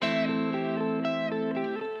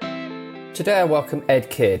Today I welcome Ed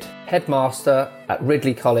Kidd, Headmaster at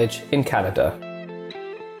Ridley College in Canada.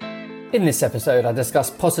 In this episode, I discuss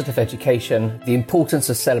positive education, the importance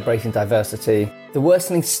of celebrating diversity, the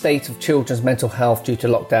worsening state of children's mental health due to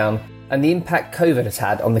lockdown, and the impact COVID has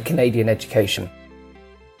had on the Canadian education.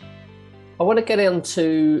 I want to get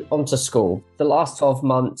onto school. The last 12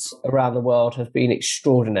 months around the world have been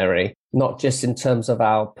extraordinary, not just in terms of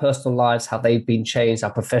our personal lives, how they've been changed,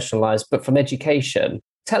 our professional lives, but from education.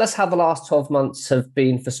 Tell us how the last 12 months have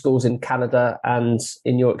been for schools in Canada and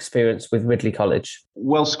in your experience with Ridley College.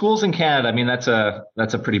 Well, schools in Canada, I mean, that's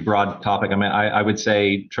a pretty broad topic. I mean, I would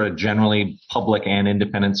say sort of generally public and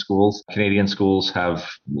independent schools, Canadian schools have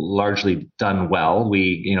largely done well.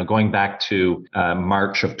 Going back to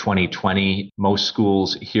March of 2020, most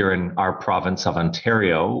schools here in our province of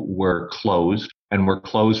Ontario were closed. And were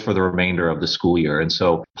closed for the remainder of the school year. And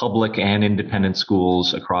so public and independent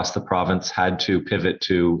schools across the province had to pivot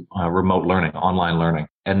to remote learning, online learning.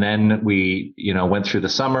 And then we, went through the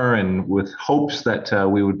summer and with hopes that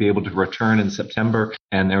we would be able to return in September.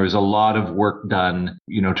 And there was a lot of work done,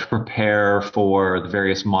 to prepare for the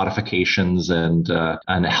various modifications and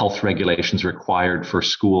health regulations required for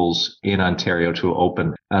schools in Ontario to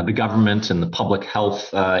open. The government and the public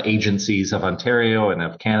health agencies of Ontario and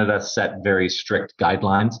of Canada set very strict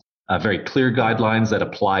guidelines. Very clear guidelines that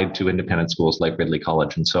applied to independent schools like Ridley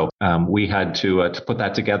College. And so we had to put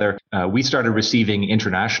that together. We started receiving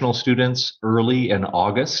international students early in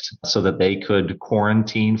August so that they could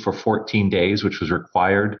quarantine for 14 days, which was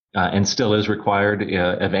required and still is required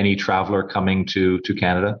of any traveler coming to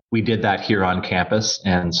Canada. We did that here on campus,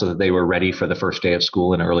 and so that they were ready for the first day of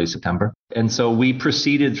school in early September. And so we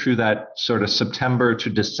proceeded through that sort of September to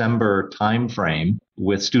December timeframe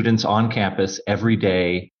with students on campus every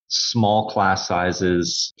day, small class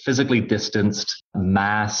sizes, physically distanced,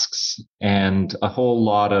 masks, and a whole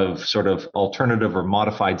lot of sort of alternative or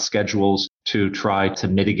modified schedules to try to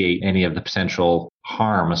mitigate any of the potential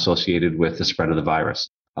harm associated with the spread of the virus.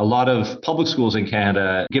 A lot of public schools in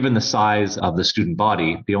Canada, given the size of the student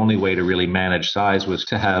body, the only way to really manage size was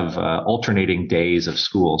to have alternating days of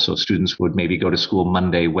school. So students would maybe go to school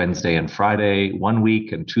Monday, Wednesday, and Friday one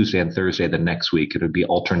week, and Tuesday and Thursday the next week. It would be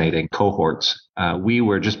alternating cohorts. We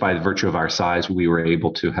were, just by virtue of our size, we were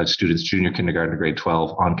able to have students junior kindergarten to grade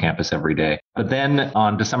 12 on campus every day. But then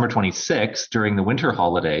on December 26th, during the winter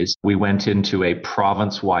holidays, we went into a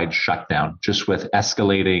province-wide shutdown, just with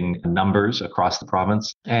escalating numbers across the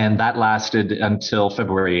province. And that lasted until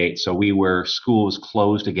February 8th. So school was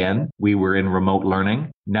closed again. We were in remote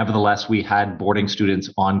learning. Nevertheless, we had boarding students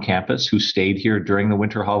on campus who stayed here during the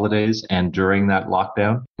winter holidays and during that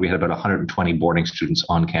lockdown. We had about 120 boarding students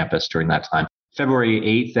on campus during that time. February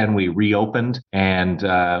 8th, then we reopened, and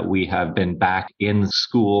we have been back in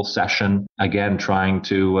school session again, trying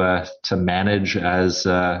to manage as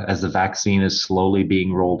the vaccine is slowly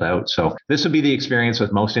being rolled out. So this would be the experience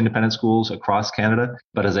with most independent schools across Canada.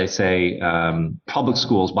 But as I say, public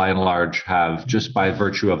schools, by and large, have, just by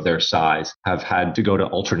virtue of their size, have had to go to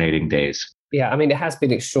alternating days. Yeah, I mean, it has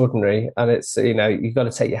been extraordinary, and it's, you've got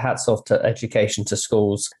to take your hats off to education, to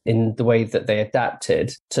schools, in the way that they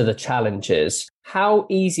adapted to the challenges. How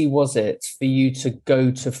easy was it for you to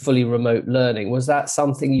go to fully remote learning? Was that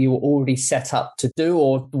something you were already set up to do,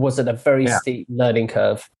 or was it a very steep learning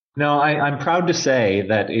curve? No, I'm proud to say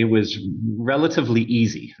that it was relatively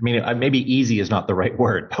easy. I mean, maybe easy is not the right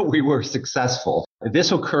word, but we were successful.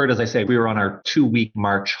 This occurred, as I say, we were on our 2-week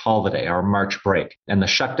March holiday, our March break, and the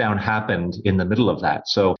shutdown happened in the middle of that.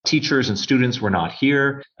 So teachers and students were not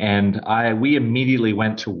here, and we immediately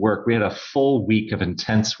went to work. We had a full week of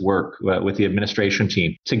intense work with the administration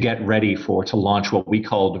team to get ready to launch what we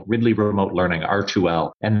called Ridley Remote Learning,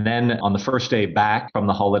 R2L. And then on the first day back from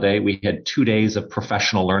the holiday, we had 2 days of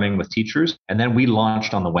professional learning with teachers, and then we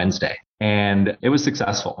launched on the Wednesday. And it was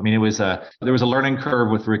successful. I mean, there was a learning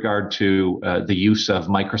curve with regard to the use of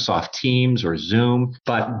Microsoft Teams or Zoom.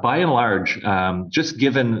 But by and large, just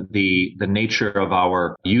given the nature of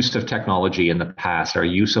our use of technology in the past, our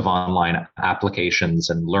use of online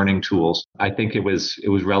applications and learning tools, I think it was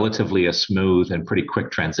relatively a smooth and pretty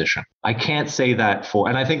quick transition. I can't say that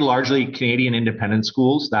and I think largely Canadian independent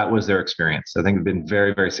schools, that was their experience. I think they've been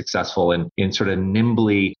very, very successful in sort of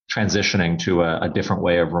nimbly transitioning to a different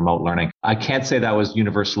way of remote learning. I can't say that was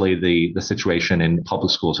universally the situation in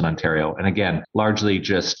public schools in Ontario. And again, largely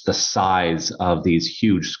just the size of these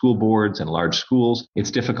huge school boards and large schools.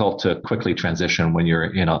 It's difficult to quickly transition when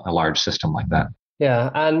you're in a large system like that.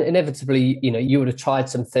 Yeah, and inevitably, you would have tried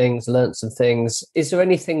some things, learned some things. Is there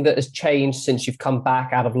anything that has changed since you've come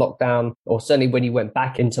back out of lockdown, or certainly when you went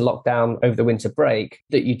back into lockdown over the winter break,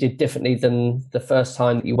 that you did differently than the first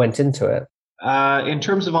time that you went into it? In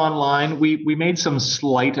terms of online, we made some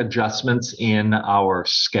slight adjustments in our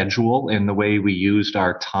schedule, in the way we used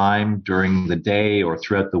our time during the day or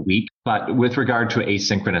throughout the week. But with regard to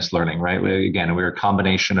asynchronous learning, right? We're a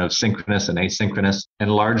combination of synchronous and asynchronous.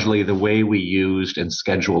 And largely the way we used and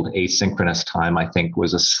scheduled asynchronous time, I think,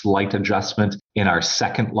 was a slight adjustment in our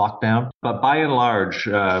second lockdown. But by and large,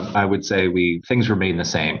 I would say things remain the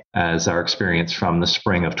same as our experience from the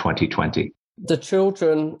spring of 2020. The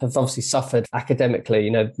children have obviously suffered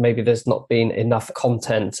academically. Maybe there's not been enough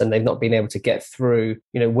content and they've not been able to get through,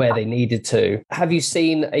 where they needed to. Have you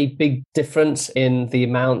seen a big difference in the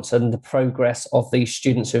amount and the progress of these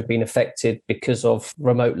students who have been affected because of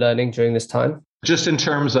remote learning during this time? Just in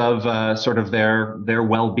terms of sort of their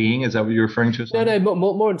well-being, is that what you're referring to? No,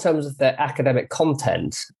 more in terms of their academic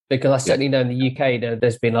content, because I certainly know in the UK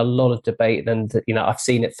there's been a lot of debate, and I've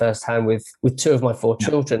seen it firsthand with two of my four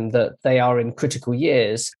children, that they are in critical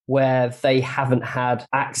years where they haven't had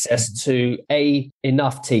access to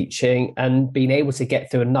enough teaching and being able to get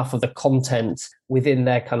through enough of the content within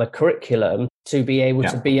their kind of curriculum to be able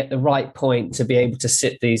to be at the right point to be able to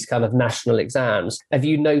sit these kind of national exams. Have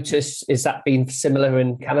you noticed, is that been similar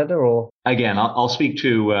in Canada? Or again, I'll speak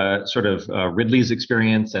to sort of Ridley's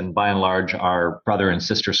experience, and by and large our brother and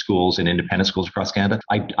sister schools and independent schools across Canada.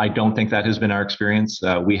 I don't think that has been our experience.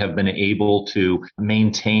 We have been able to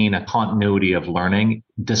maintain a continuity of learning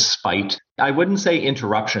despite, I wouldn't say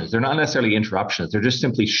interruptions. They're not necessarily interruptions. They're just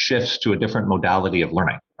simply shifts to a different modality of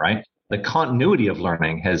learning, right? The continuity of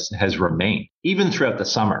learning has remained even throughout the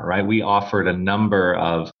summer, right? We offered a number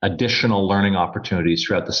of additional learning opportunities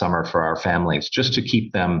throughout the summer for our families, just to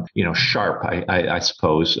keep them, sharp, I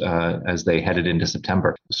suppose, as they headed into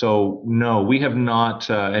September. So no, we have not,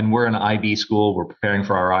 and we're an IB school. We're preparing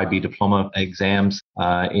for our IB diploma exams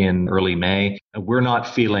in early May. We're not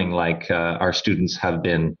feeling like our students have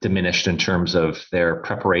been diminished in terms of their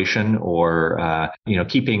preparation or,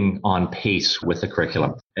 keeping on pace with the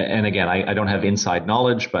curriculum. And again, I don't have inside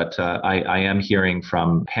knowledge, but I am hearing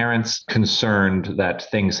from parents concerned that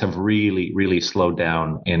things have really, really slowed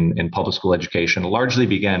down in public school education, largely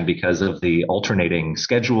began because of the alternating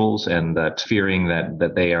schedules and that fearing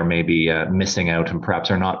that they are maybe missing out and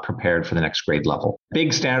perhaps are not prepared for the next grade level.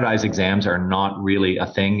 Big standardized exams are not really a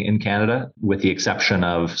thing in Canada, with the exception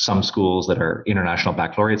of some schools that are international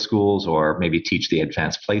baccalaureate schools or maybe teach the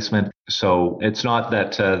advanced placement. So it's not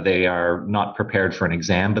that they are not prepared for an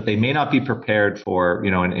exam, but they may not be prepared for,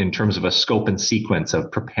 in terms of a scope and sequence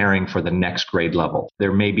of preparing for the next grade level.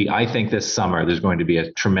 There may be, I think this summer, there's going to be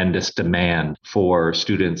a tremendous demand for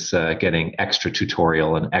students getting extra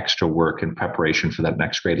tutorial and extra work in preparation for that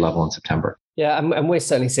next grade level in September. Yeah, and we're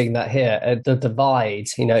certainly seeing that here. The divide,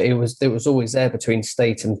 it was always there between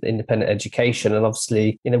state and independent education. And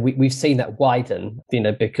obviously, we've seen that widen,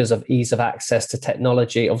 because of ease of access to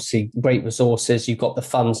technology, obviously great resources. You've got the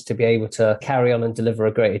funds to be able to carry on and deliver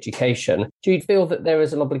a great education. Do you feel that there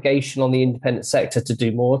is an obligation on the independent sector to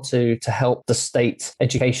do more to help the state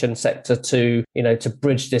education sector to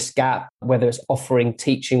bridge this gap, whether it's offering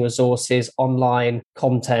teaching resources, online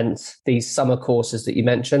content, these summer courses that you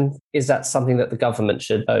mentioned? Is that something that the government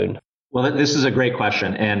should own? Well, this is a great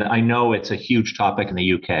question. And I know it's a huge topic in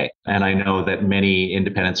the UK. And I know that many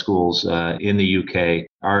independent schools in the UK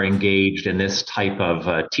are engaged in this type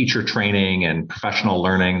of teacher training and professional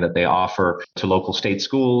learning that they offer to local state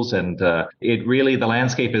schools. And the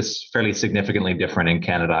landscape is fairly significantly different in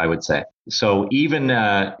Canada, I would say. So even,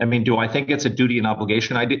 do I think it's a duty and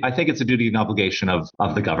obligation? I think it's a duty and obligation of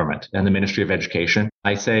the government and the Ministry of Education.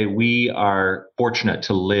 I say we are fortunate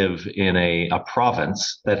to live in a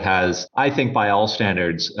province that has, I think by all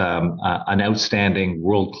standards, an outstanding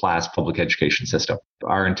world-class public education system.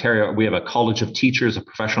 We have a college of teachers, a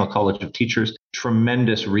professional college of teachers,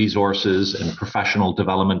 tremendous resources and professional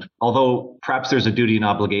development. Although perhaps there's a duty and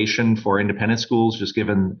obligation for independent schools, just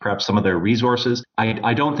given perhaps some of their resources,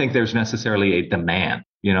 I don't think there's necessarily a demand.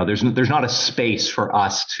 There's not a space for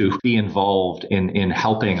us to be involved in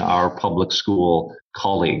helping our public school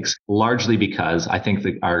colleagues, largely because I think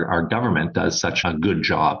that our government does such a good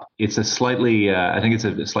job. It's a slightly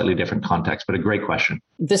different context, but a great question.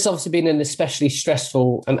 This obviously been an especially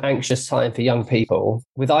stressful and anxious time for young people.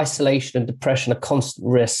 With isolation and depression a constant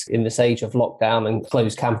risk in this age of lockdown and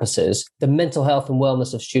closed campuses, the mental health and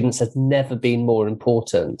wellness of students has never been more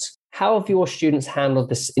important. How have your students handled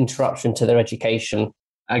this interruption to their education?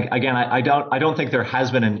 I don't think there has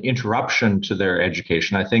been an interruption to their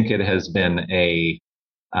education. I think it has been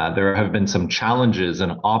there have been some challenges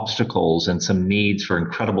and obstacles and some needs for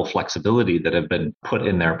incredible flexibility that have been put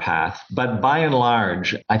in their path. But by and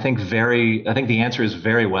large, I think the answer is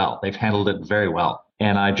very well. They've handled it very well.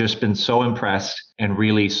 And I've just been so impressed and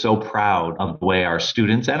really so proud of the way our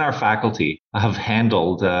students and our faculty have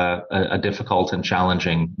handled a difficult and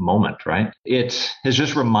challenging moment, right? It has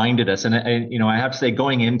just reminded us, and I have to say,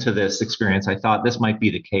 going into this experience, I thought this might be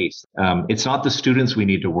the case. It's not the students we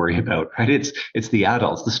need to worry about, right? It's the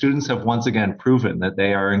adults. The students have once again proven that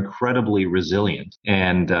they are incredibly resilient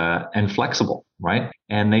and flexible, right?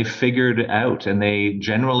 And they figured it out, and they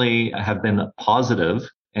generally have been positive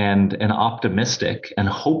and optimistic and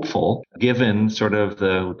hopeful given sort of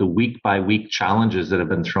the week by week challenges that have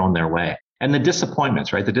been thrown their way. And the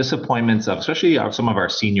disappointments, right? The disappointments of especially some of our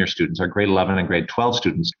senior students, our grade 11 and grade 12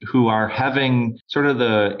 students who are having sort of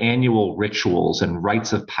the annual rituals and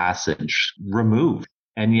rites of passage removed.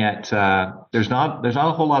 And yet there's not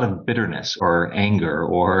a whole lot of bitterness or anger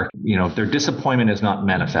or, their disappointment is not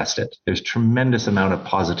manifested. There's tremendous amount of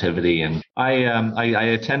positivity. And I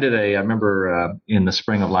attended I remember in the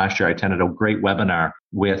spring of last year, I attended a great webinar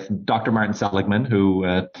with Dr. Martin Seligman, who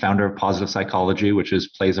founder of Positive Psychology, which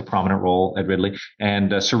plays a prominent role at Ridley,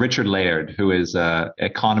 and Sir Richard Layard, who is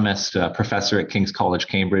economist, professor at King's College,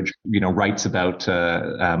 Cambridge, writes about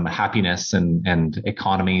happiness and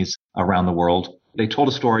economies around the world. They told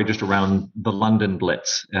a story just around the London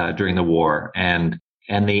Blitz during the war and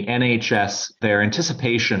the NHS, their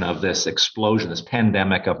anticipation of this explosion, this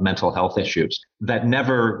pandemic of mental health issues that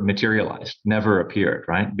never materialized, never appeared,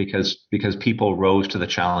 right? Because people rose to the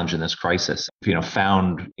challenge in this crisis,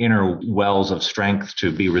 found inner wells of strength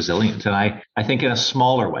to be resilient. And I think in a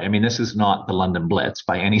smaller way, I mean, this is not the London Blitz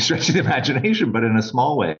by any stretch of the imagination, but in a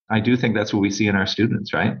small way, I do think that's what we see in our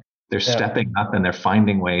students, right? They're stepping up and they're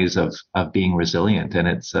finding ways of being resilient. And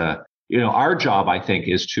it's, our job, I think,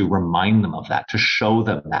 is to remind them of that, to show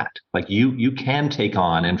them that like you can take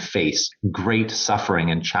on and face great suffering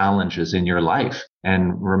and challenges in your life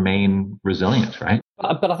and remain resilient, right?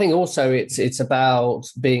 But I think also it's about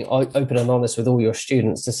being open and honest with all your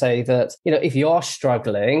students to say that, if you are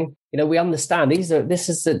struggling, we understand this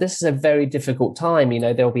is a very difficult time.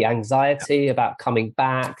 There'll be anxiety about coming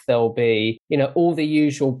back. There'll be, all the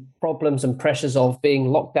usual problems and pressures of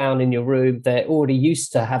being locked down in your room. They're already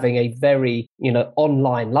used to having a very,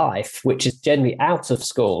 online life, which is generally out of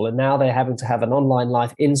school. And now they're having to have an online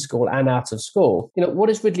life in school and out of school. What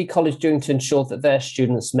is Ridley College doing to ensure that their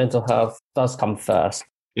students' mental health does come first?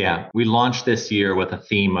 Yeah, we launched this year with a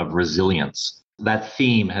theme of resilience. That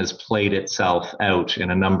theme has played itself out in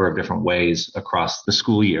a number of different ways across the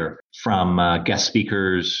school year, from guest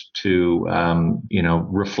speakers to,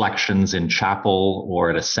 reflections in chapel or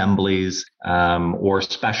at assemblies, or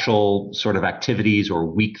special sort of activities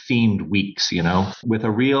or themed weeks, with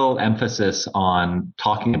a real emphasis on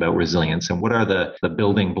talking about resilience and what are the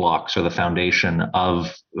building blocks or the foundation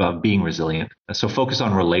of being resilient. So focus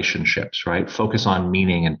on relationships, right? Focus on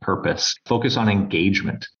meaning and purpose, focus on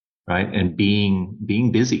engagement. Right. And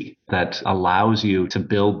being busy that allows you to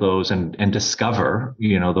build those and discover,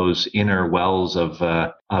 those inner wells of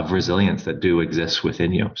resilience that do exist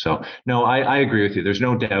within you. So, no, I agree with you. There's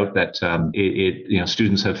no doubt that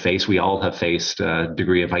students we all have faced a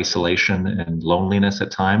degree of isolation and loneliness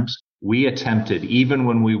at times. We attempted, even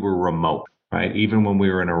when we were remote, right? Even when we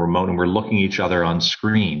were in a remote and we're looking at each other on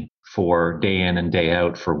screen for day in and day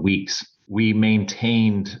out for weeks, we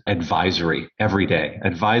maintained advisory every day.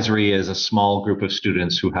 Advisory is a small group of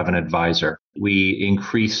students who have an advisor. We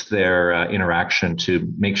increased their interaction to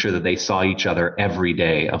make sure that they saw each other every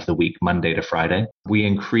day of the week, Monday to Friday.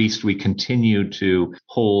 We continued to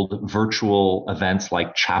hold virtual events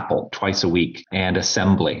like chapel twice a week and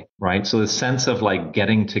assembly, right? So the sense of like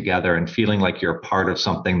getting together and feeling like you're part of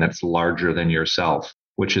something that's larger than yourself,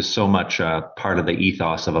 which is so much part of the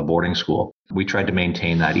ethos of a boarding school. We tried to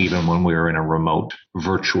maintain that even when we were in a remote,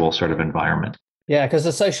 virtual sort of environment. Yeah, because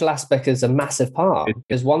the social aspect is a massive part.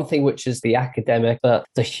 There's one thing which is the academic, but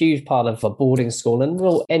the huge part of a boarding school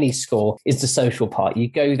and any school is the social part.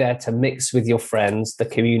 You go there to mix with your friends, the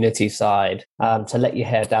community side, to let your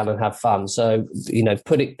hair down and have fun. So,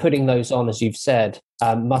 putting those on, as you've said,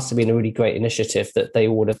 must have been a really great initiative that they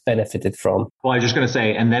would have benefited from. Well, I was just going to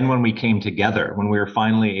say, and then when we came together, when we were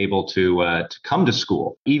finally able to come to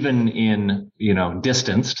school, even in,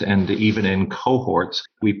 distanced and even in cohorts,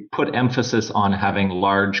 we put emphasis on having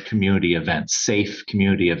large community events, safe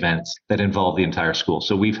community events that involve the entire school.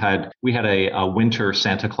 So we had a winter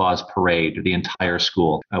Santa Claus parade, the entire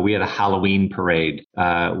school. We had a Halloween parade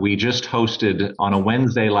We just hosted on a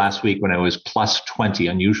Wednesday last week when it was plus 20,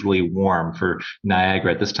 unusually warm for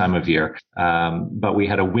Niagara at this time of year. But we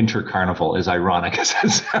had a winter carnival, as ironic as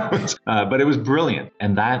it sounds. But it was brilliant.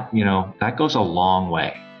 And that goes a long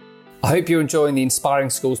way. I hope you're enjoying the Inspiring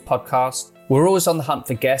Schools podcast. We're always on the hunt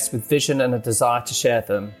for guests with vision and a desire to share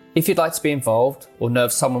them. If you'd like to be involved or know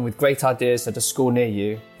of someone with great ideas at a school near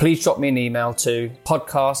you, please drop me an email to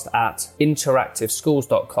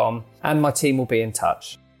podcast@interactiveschools.com and my team will be in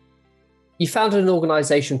touch. You founded an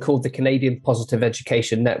organisation called the Canadian Positive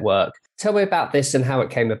Education Network. Tell me about this and how it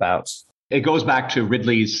came about. It goes back to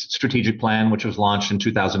Ridley's strategic plan, which was launched in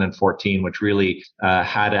 2014, which really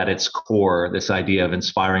had at its core this idea of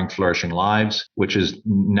inspiring, flourishing lives, which is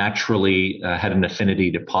naturally had an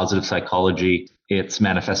affinity to positive psychology, its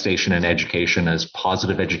manifestation in education as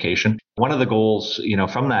positive education. One of the goals,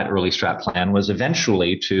 from that early strat plan was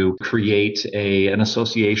eventually to create an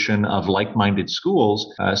association of like-minded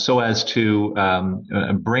schools so as to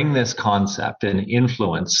bring this concept and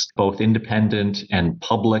influence both independent and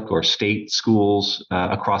public or state schools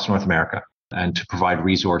across North America, and to provide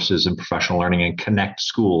resources and professional learning and connect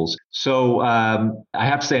schools. So I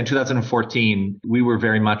have to say in 2014, we were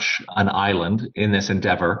very much an island in this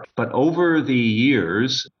endeavor. But over the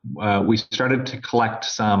years, we started to collect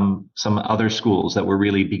some other schools that were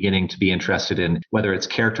really beginning to be interested in whether it's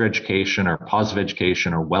character education or positive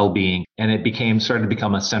education or well-being. And it started to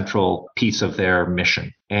become a central piece of their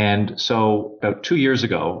mission. And so about 2 years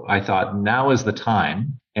ago, I thought now is the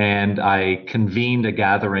time. And I convened a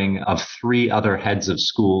gathering of 3 other heads of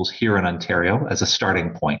schools here in Ontario as a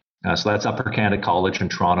starting point. So that's Upper Canada College in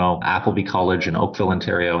Toronto, Appleby College in Oakville,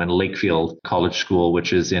 Ontario, and Lakefield College School,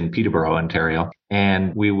 which is in Peterborough, Ontario.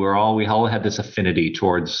 And we all had this affinity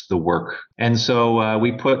towards the work. And so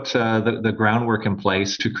we put the groundwork in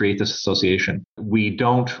place to create this association. We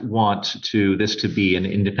don't want this to be an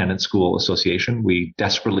independent school association. We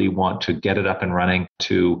desperately want to get it up and running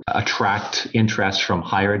to attract interest from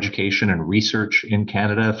higher education and research in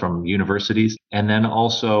Canada, from universities, and then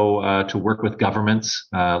also to work with governments,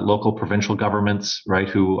 local, provincial governments, right,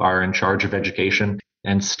 who are in charge of education,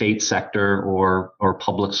 and state sector or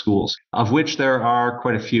public schools, of which there are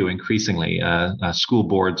quite a few increasingly, school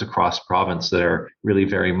boards across province that are really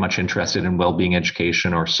very much interested in well-being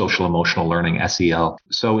education or social emotional learning, SEL.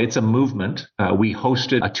 So it's a movement. We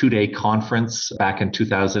hosted a 2-day conference back in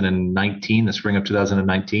 2019, the spring of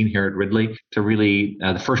 2019 here at Ridley, to really,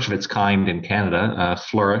 the first of its kind in Canada,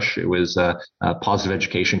 flourish. It was a positive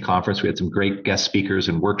education conference. We had some great guest speakers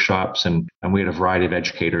and workshops, and we had a variety of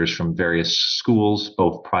educators from various schools,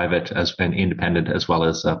 both private and independent, as well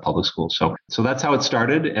as public schools. So that's how it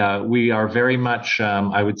started. We are very much,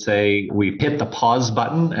 I would say, we hit the pause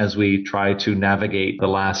button as we try to navigate the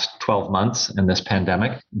last 12 months in this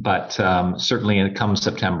pandemic. But certainly come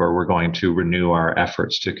September, we're going to renew our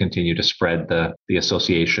efforts to continue to spread the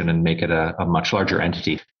association and make it a much larger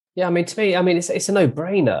entity. Yeah, to me, it's a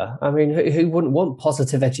no-brainer. Who wouldn't want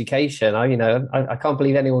positive education? I can't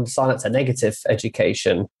believe anyone would sign up to negative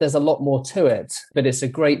education. There's a lot more to it, but it's a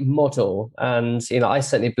great model. And, I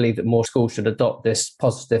certainly believe that more schools should adopt this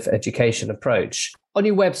positive education approach. On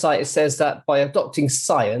your website, it says that by adopting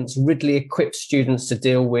science, Ridley equips students to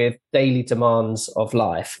deal with daily demands of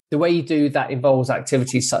life. The way you do that involves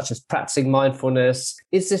activities such as practicing mindfulness.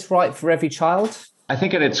 Is this right for every child? I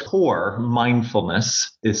think at its core,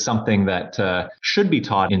 mindfulness is something that should be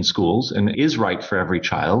taught in schools and is right for every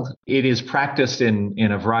child. It is practiced in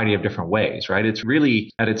a variety of different ways, right? It's really,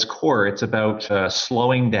 at its core, it's about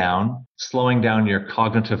slowing down your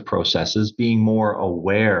cognitive processes, being more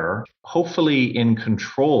aware, hopefully in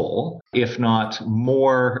control, if not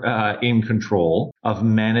more in control of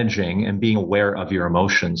managing and being aware of your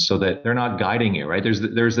emotions so that they're not guiding you, right?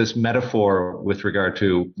 There's this metaphor with regard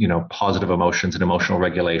to, positive emotions and emotional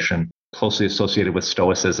regulation, closely associated with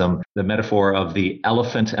Stoicism, the metaphor of the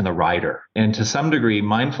elephant and the rider. And to some degree,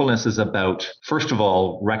 mindfulness is about, first of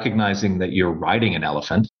all, recognizing that you're riding an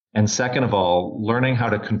elephant. And second of all, learning how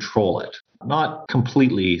to control it, not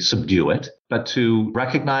completely subdue it, but to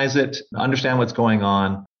recognize it, understand what's going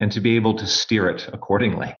on, and to be able to steer it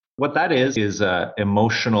accordingly. What that is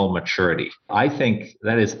emotional maturity. I think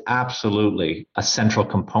that is absolutely a central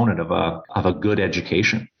component of a good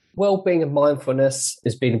education. Well-being and mindfulness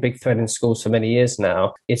has been a big thread in schools for many years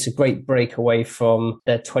now. It's a great break away from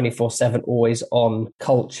their 24/7 always-on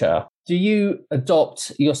culture. Do you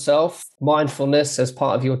adopt yourself mindfulness as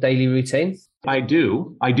part of your daily routine? I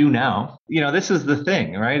do now. this is the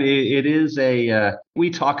thing, right? It is we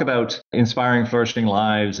talk about inspiring, flourishing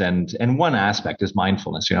lives, and one aspect is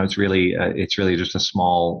mindfulness. It's really just a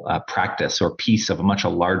small practice or piece of a much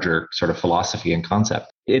larger sort of philosophy and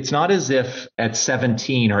concept. It's not as if at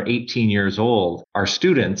 17 or 18 years old, our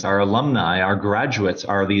students, our alumni, our graduates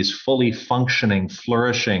are these fully functioning,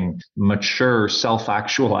 flourishing, mature,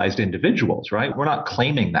 self-actualized individuals, right? We're not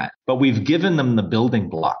claiming that, but we've given them the building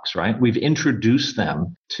blocks, right? We've introduced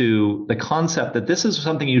them to the concept that this is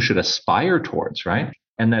something you should aspire towards, right?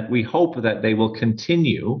 And that we hope that they will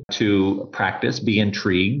continue to practice, be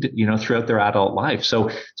intrigued, throughout their adult life.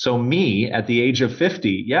 So me at the age of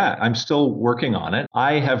 50, I'm still working on it.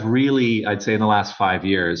 I have really, I'd say in the last 5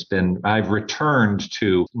 years, I've returned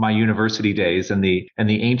to my university days and the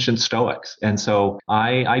ancient Stoics. And so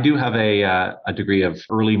I do have a degree of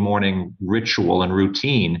early morning ritual and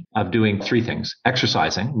routine of doing three things: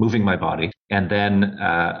 exercising, moving my body, and then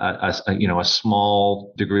a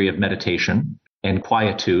small degree of meditation and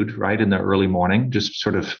quietude, right, in the early morning, just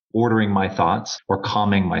sort of ordering my thoughts or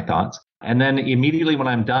calming my thoughts. And then immediately when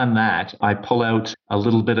I'm done that, I pull out a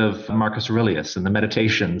little bit of Marcus Aurelius and the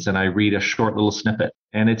Meditations, and I read a short little snippet.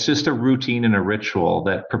 And it's just a routine and a ritual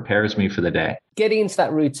that prepares me for the day. Getting into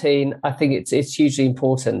that routine, I think it's hugely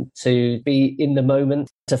important to be in the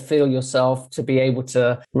moment, to feel yourself, to be able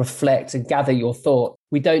to reflect and gather your thought.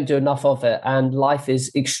 We don't do enough of it, and life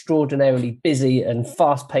is extraordinarily busy and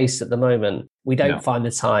fast-paced at the moment. We don't find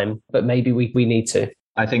the time, but maybe we need to.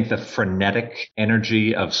 I think the frenetic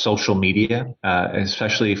energy of social media,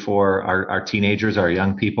 especially for our teenagers, our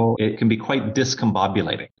young people, it can be quite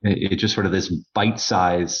discombobulating. It just sort of this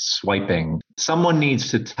bite-sized swiping. Someone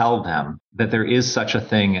needs to tell them that there is such a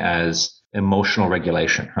thing as emotional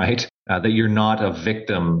regulation, right? That you're not a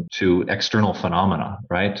victim to external phenomena,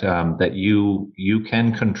 right? That you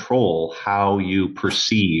can control how you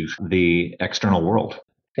perceive the external world.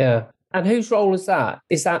 Yeah. And whose role is that?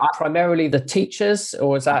 Is that primarily the teachers,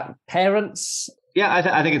 or is that parents? Yeah,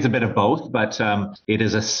 I think it's a bit of both, but it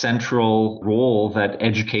is a central role that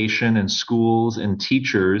education and schools and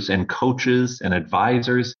teachers and coaches and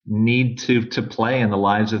advisors need to play in the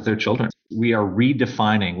lives of their children. We are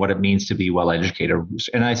redefining what it means to be well educated.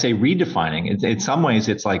 And I say redefining, in some ways,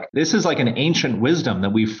 it's like, this is like an ancient wisdom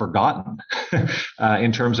that we've forgotten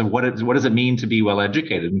in terms of what does it mean to be well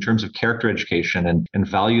educated, in terms of character education and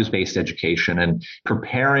values-based education and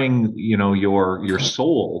preparing, your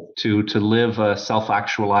soul to live a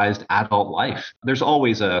self-actualized adult life. There's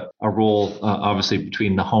always a role, obviously,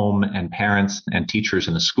 between the home and parents and teachers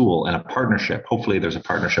in the school, and a partnership. Hopefully there's a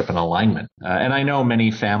partnership and alignment. And I know many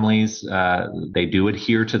families, they do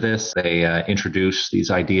adhere to this. They introduce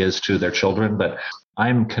these ideas to their children, but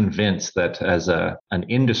I'm convinced that as an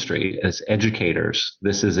industry, as educators,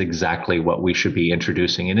 this is exactly what we should be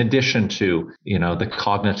introducing. In addition to, the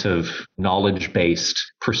cognitive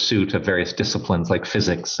knowledge-based pursuit of various disciplines like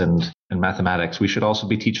physics and mathematics, we should also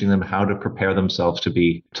be teaching them how to prepare themselves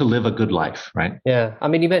to live a good life, right? Yeah. I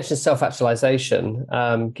mean, you mentioned self-actualization,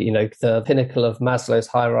 the pinnacle of Maslow's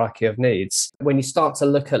hierarchy of needs. When you start to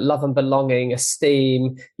look at love and belonging,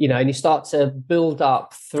 esteem, and you start to build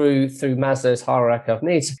up through Maslow's hierarchy of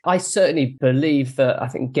needs, I certainly believe that I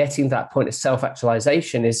think getting that point of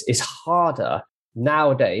self-actualization is harder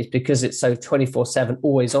nowadays because it's so 24/7,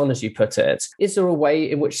 always on, as you put it. Is there a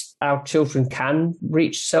way in which our children can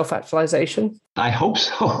reach self-actualization? I hope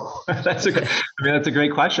so. That's a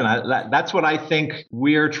great question. That's what I think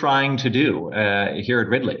we're trying to do here at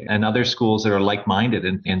Ridley and other schools that are like-minded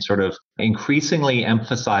in sort of increasingly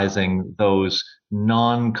emphasizing those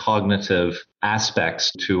non-cognitive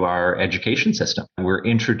aspects to our education system. We're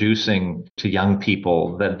introducing to young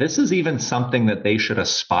people that this is even something that they should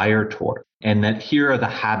aspire toward, and that here are the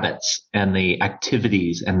habits and the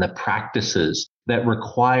activities and the practices that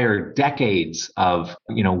require decades of,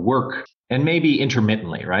 work. And maybe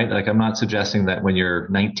intermittently, right? Like, I'm not suggesting that when you're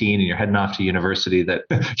 19 and you're heading off to university that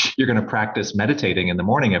you're going to practice meditating in the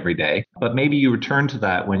morning every day, but maybe you return to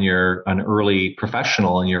that when you're an early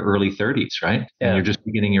professional in your early 30s, right? Yeah. And you're just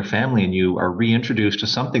beginning your family and you are reintroduced to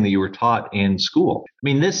something that you were taught in school. I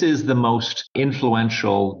mean, this is the most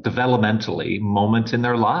influential developmentally moment in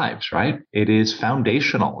their lives, right? It is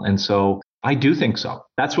foundational. And so I do think so.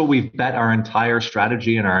 That's what we've bet our entire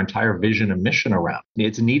strategy and our entire vision and mission around.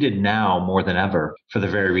 It's needed now more than ever for the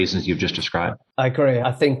very reasons you've just described. I agree.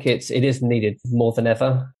 I think it is needed more than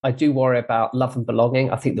ever. I do worry about love and belonging.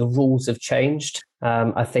 I think the rules have changed.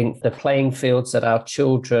 I think the playing fields that our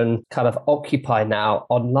children kind of occupy now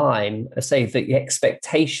online, say the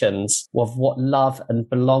expectations of what love and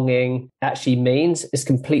belonging actually means is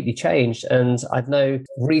completely changed. And I know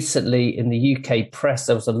recently in the UK press,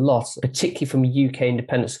 there was a lot, particularly from UK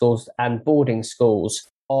independent schools and boarding schools,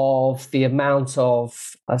 of the amount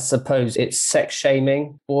of, I suppose it's sex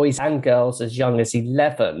shaming, boys and girls as young as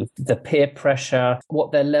 11, the peer pressure,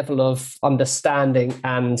 what their level of understanding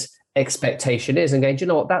and expectation is, and going, do you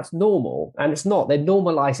know what, that's normal. And it's not. They're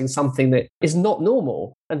normalizing something that is not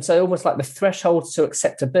normal. And so almost like the thresholds to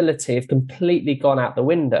acceptability have completely gone out the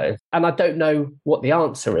window. And I don't know what the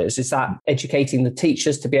answer is. Is that educating the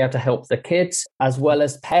teachers to be able to help the kids as well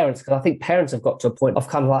as parents? Because I think parents have got to a point of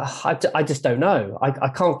kind of like, I just don't know. I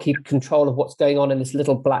can't keep control of what's going on in this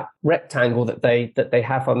little black rectangle that they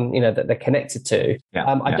have on, that they're connected to.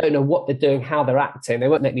 I don't know what they're doing, how they're acting. They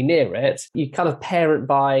won't let me near it. You kind of parent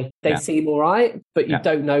by, they seem all right, but you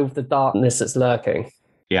don't know the darkness that's lurking.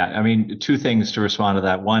 Yeah, I mean, two things to respond to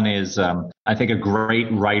that. One is, I think a great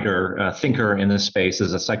writer, thinker in this space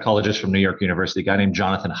is a psychologist from New York University, a guy named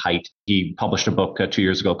Jonathan Haidt. He published a book 2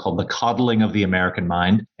 years ago called The Coddling of the American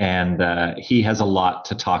Mind. And he has a lot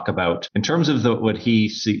to talk about in terms of what he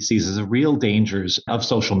sees as the real dangers of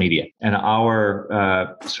social media and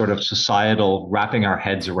our sort of societal wrapping our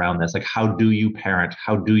heads around this. Like, how do you parent?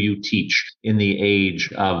 How do you teach in the age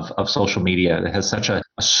of social media that has such a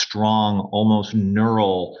strong, almost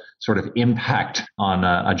neural sort of impact on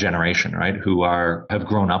a generation, right? Who have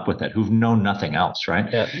grown up with it, who've known nothing else, right?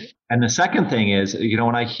 Yeah. And the second thing is,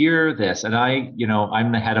 when I hear this, and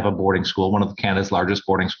I'm the head of a boarding school, one of Canada's largest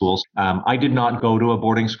boarding schools. I did not go to a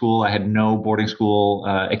boarding school. I had no boarding school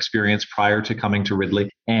experience prior to coming to Ridley.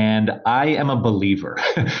 And I am a believer.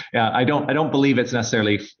 I don't believe it's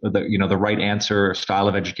necessarily the right answer or style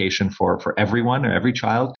of education for everyone or every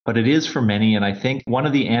child, but it is for many. And I think one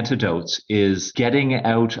of the antidotes is getting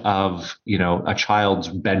out of, a child's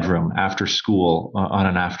bedroom after school on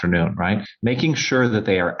an afternoon, right? Making sure that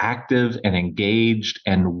they are active and engaged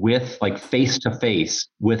and with face to face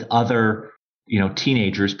with other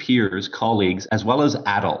teenagers, peers, colleagues, as well as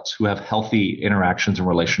adults who have healthy interactions and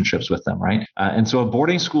relationships with them, right? And so a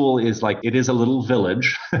boarding school is it is a little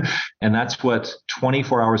village. And that's what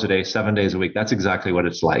 24 hours a day, 7 days a week, that's exactly what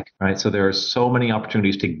it's like, right? So there are so many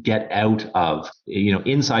opportunities to get out of,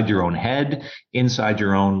 inside your own head, inside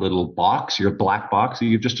your own little box, your black box that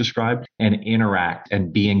you've just described, and interact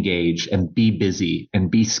and be engaged and be busy and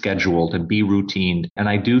be scheduled and be routined. And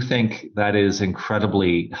I do think that is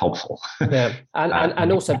incredibly helpful. Yeah.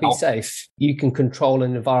 And also be safe. You can control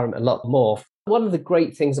an environment a lot more. One of the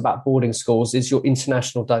great things about boarding schools is your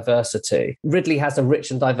international diversity. Ridley has a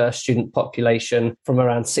rich and diverse student population from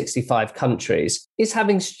around 65 countries. Is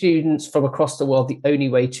having students from across the world the only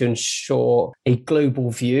way to ensure a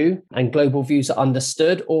global view and global views are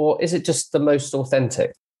understood, or is it just the most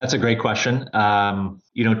authentic? That's a great question.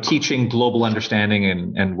 Teaching global understanding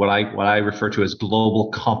and what I refer to as global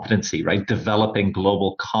competency, right? Developing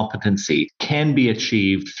global competency can be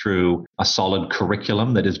achieved through a solid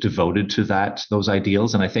curriculum that is devoted to those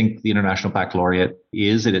ideals. And I think the International Baccalaureate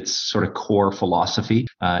is, at its sort of core philosophy,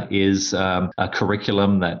 is a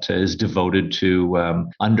curriculum that is devoted to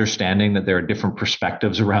understanding that there are different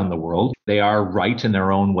perspectives around the world. They are right in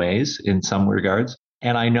their own ways in some regards.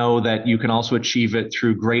 And I know that you can also achieve it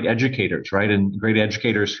through great educators, right? And great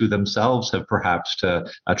educators who themselves have perhaps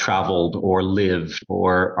traveled or lived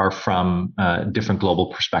or are from different global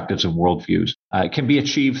perspectives and worldviews. It can be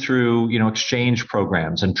achieved through, exchange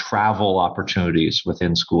programs and travel opportunities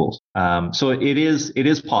within schools. So it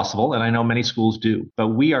is possible, and I know many schools do. But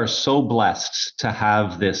we are so blessed to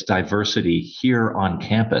have this diversity here on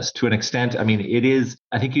campus to an extent. I mean, it is.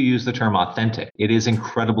 I think you use the term authentic. It is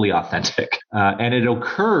incredibly authentic, and it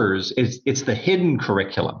occurs. It's the hidden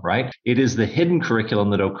curriculum, right? It is the hidden curriculum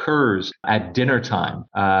that occurs at dinner time,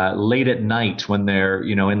 late at night when they're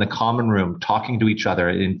in the common room talking to each other,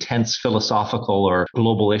 intense philosophical or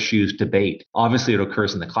global issues debate. Obviously, it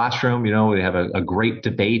occurs in the classroom. We have a great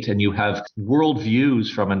debate, and you have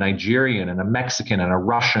worldviews from a Nigerian and a Mexican and a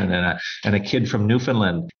Russian and a kid from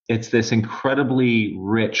Newfoundland. It's this incredibly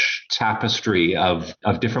rich tapestry of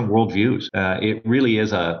different worldviews. It really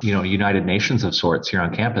is a United Nations of sorts here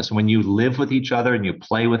on campus. And when you live with each other and you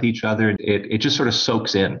play with each other, it just sort of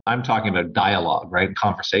soaks in. I'm talking about dialogue, right?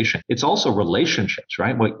 Conversation. It's also relationships,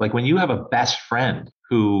 right? Like when you have a best friend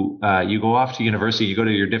who you go off to university, you go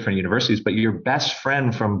to your different universities, but your best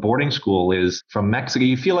friend from boarding school is from Mexico.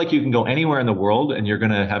 You feel like you can go anywhere in the world and you're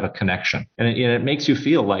going to have a connection. And it makes you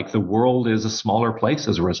feel like the world is a smaller place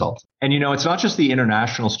as a result. And, it's not just the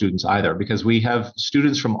international students either, because we have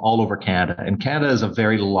students from all over Canada. And Canada is a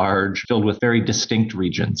very large, filled with very distinct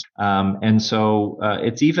regions. And so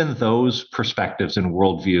it's even those perspectives and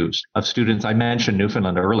worldviews of students. I mentioned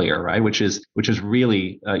Newfoundland earlier, right? Which is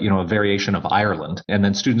really, a variation of Ireland. And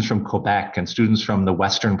then students from Quebec and students from the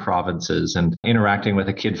Western provinces and interacting with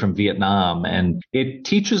a kid from Vietnam. And it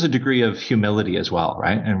teaches a degree of humility as well,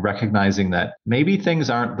 right? And recognizing that maybe things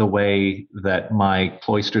aren't the way that my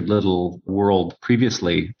cloistered little world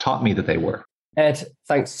previously taught me that they were. Ed,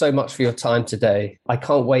 thanks so much for your time today. I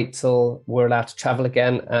can't wait till we're allowed to travel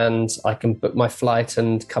again and I can book my flight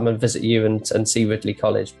and come and visit you and see Ridley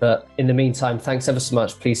College. But in the meantime, thanks ever so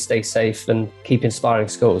much. Please stay safe and keep inspiring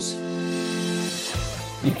schools.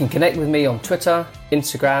 You can connect with me on Twitter,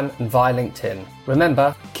 Instagram, and via LinkedIn.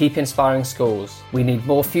 Remember, keep inspiring schools. We need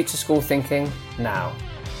more future school thinking now.